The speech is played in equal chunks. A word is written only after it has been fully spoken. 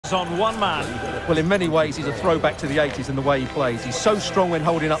relies on one man. Well, in many ways, he's a throwback to the 80s in the way he plays. He's so strong when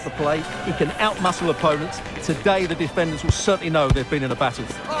holding up the play. He can outmuscle opponents. Today, the defenders will certainly know they've been in a battle.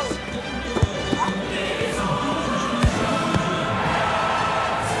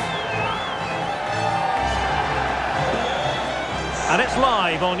 And it's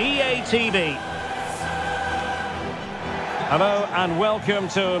live on EA TV. Hello and welcome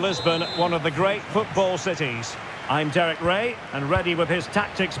to Lisbon, one of the great football cities. I'm Derek Ray, and ready with his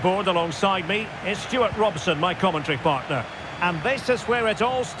tactics board alongside me is Stuart Robson, my commentary partner. And this is where it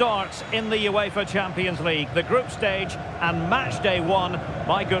all starts in the UEFA Champions League, the group stage and match day one.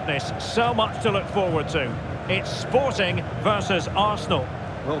 My goodness, so much to look forward to. It's Sporting versus Arsenal.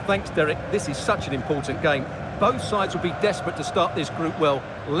 Well, thanks, Derek. This is such an important game. Both sides will be desperate to start this group well.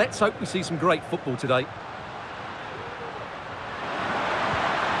 Let's hope we see some great football today.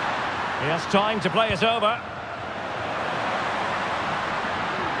 He has time to play it over.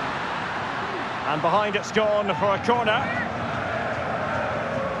 And behind it's gone for a corner.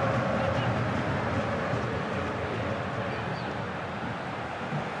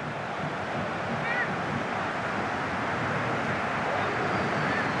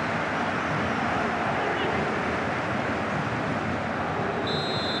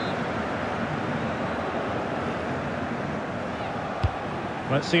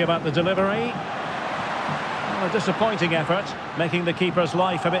 Let's see about the delivery. Well, a disappointing effort, making the keeper's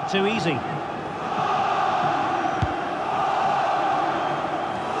life a bit too easy.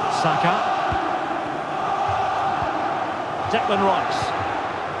 Saka. Declan Rice.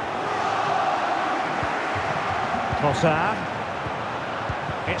 Trossard.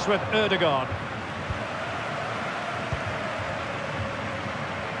 It's with Ødegaard.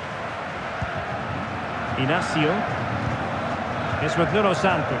 Inacio. It's with Nuno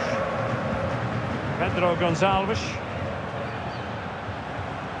Santos. Pedro Gonçalves.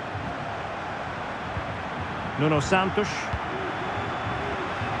 Nuno Santos.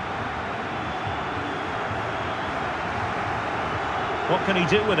 What can he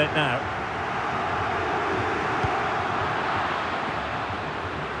do with it now?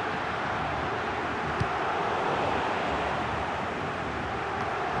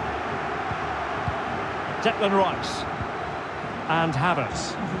 Declan Rice. And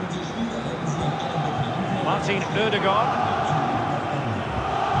Havertz. Martin Ødegaard.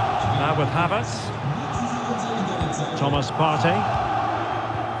 Now with Havertz. Thomas Partey.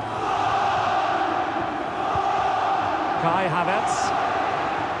 Kai Havertz.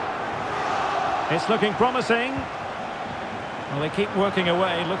 It's looking promising. Well, they keep working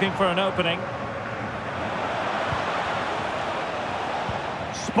away, looking for an opening.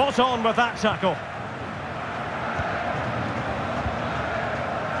 Spot on with that tackle.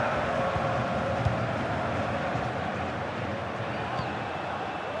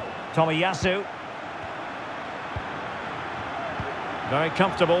 Tomiyasu. Very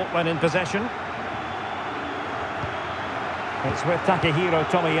comfortable when in possession. It's with Takehiro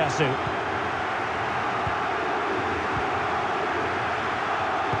Tomiyasu.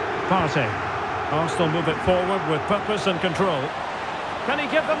 Partey. Arsenal move it forward with purpose and control. Can he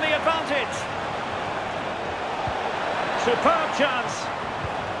give them the advantage? Superb chance.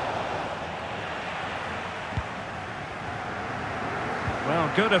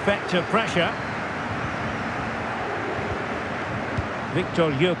 Well, good effective pressure. Victor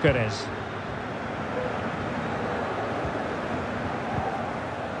Gyökeres.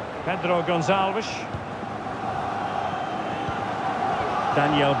 Pedro Gonçalves.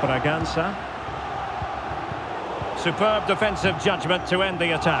 Daniel Bragança. Superb defensive judgment to end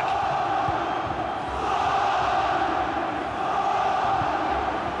the attack.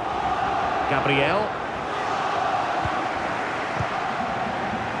 Gabriel.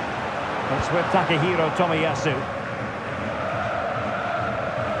 It's with Takehiro Tomiyasu.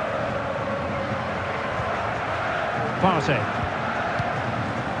 Partey.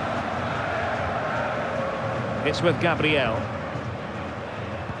 It's with Gabriel.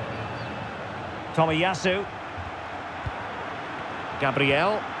 Tomiyasu.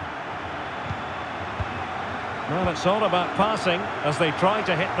 Gabriel. Well, it's all about passing as they try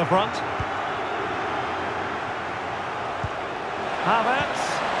to hit the front. Havertz.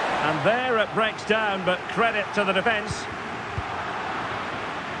 And there it breaks down, but credit to the defence.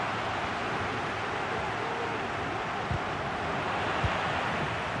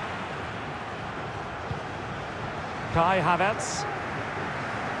 Kai Havertz.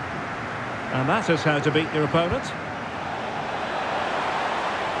 And that is how to beat your opponent.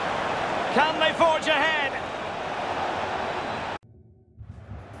 Can they forge ahead?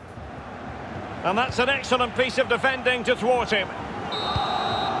 And that's an excellent piece of defending to thwart him.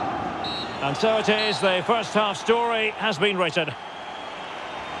 And so it is, the first half story has been written.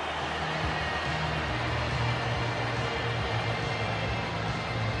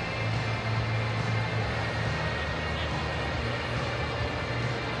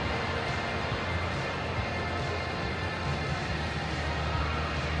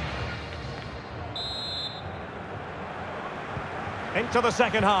 Into the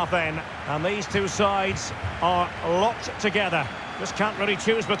second half then, and these two sides are locked together. Just can't really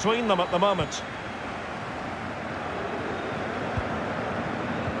choose between them at the moment.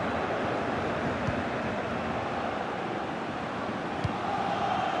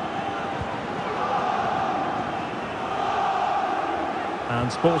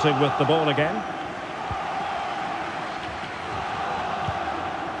 And Sporting with the ball again.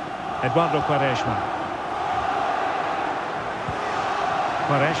 Eduardo Quaresma.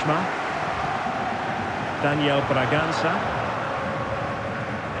 Daniel Bragança.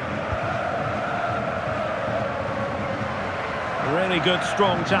 Really good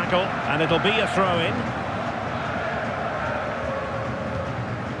strong tackle, and it'll be a throw-in.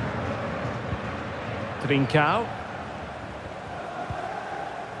 Trincao.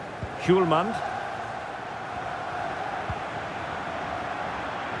 Hjulmand.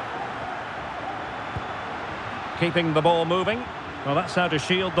 Keeping the ball moving. Well, that's how to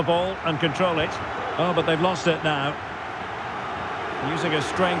shield the ball and control it. Oh, but they've lost it now. Using his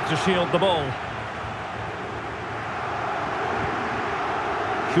strength to shield the ball.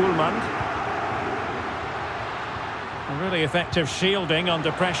 Hjulmand. A really effective shielding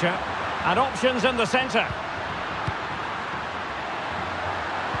under pressure. And options in the centre.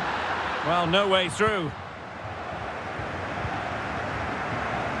 Well, no way through.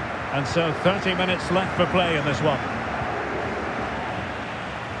 And so 30 minutes left for play in this one.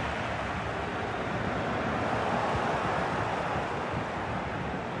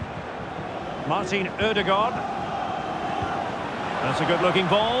 Martin Ødegaard. That's a good-looking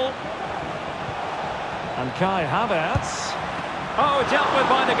ball. And Kai Havertz. Oh, dealt with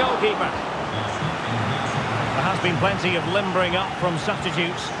by the goalkeeper. There has been plenty of limbering up from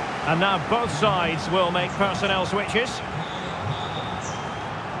substitutes. And now both sides will make personnel switches.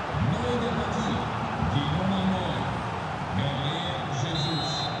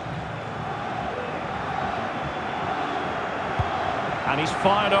 And he's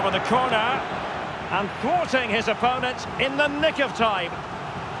fired over the corner. And thwarting his opponent in the nick of time.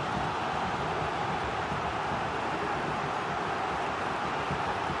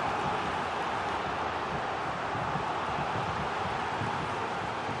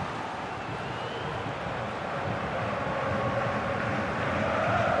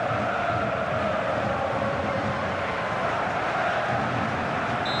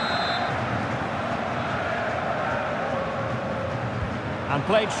 And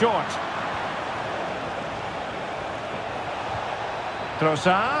played short.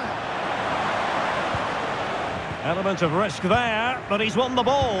 Trossard. Element of risk there, but he's won the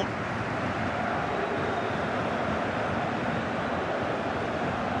ball.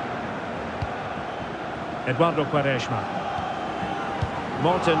 Eduardo Quaresma.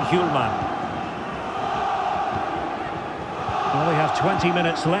 Morten Hjulmand. Well, we have 20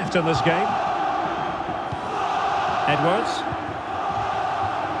 minutes left in this game. Edwards.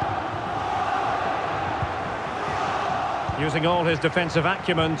 Using all his defensive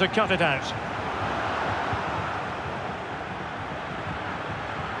acumen to cut it out.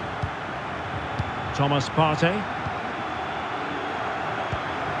 Thomas Partey.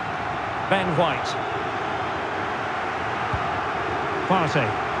 Ben White. Partey.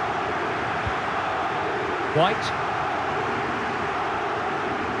 White.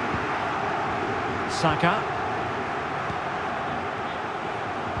 Saka.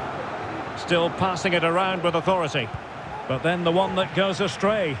 Still passing it around with authority. But then the one that goes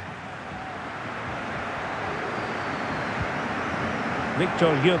astray.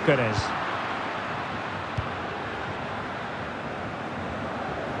 Victor Gyökeres.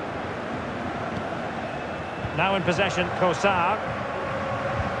 Now in possession, Trossard.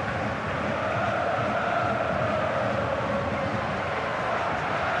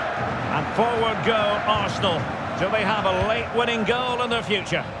 And forward go Arsenal. Do they have a late winning goal in their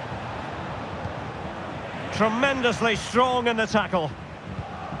future? Tremendously strong in the tackle.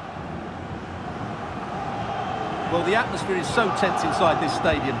 Well, the atmosphere is so tense inside this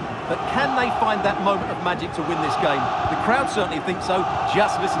stadium, but can they find that moment of magic to win this game? The crowd certainly think so.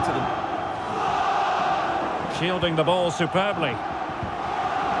 Just listen to them. Shielding the ball superbly.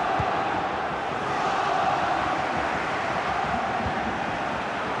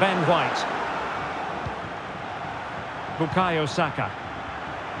 Ben White. Bukayo Saka.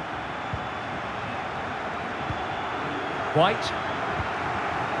 White.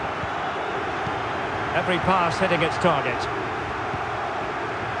 Every pass hitting its target.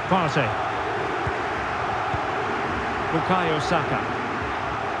 Partey. Bukayo Saka.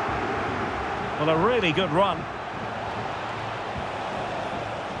 Well, a really good run.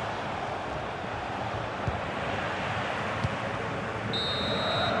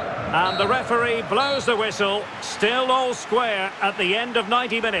 And the referee blows the whistle. Still all square at the end of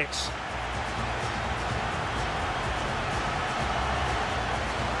 90 minutes.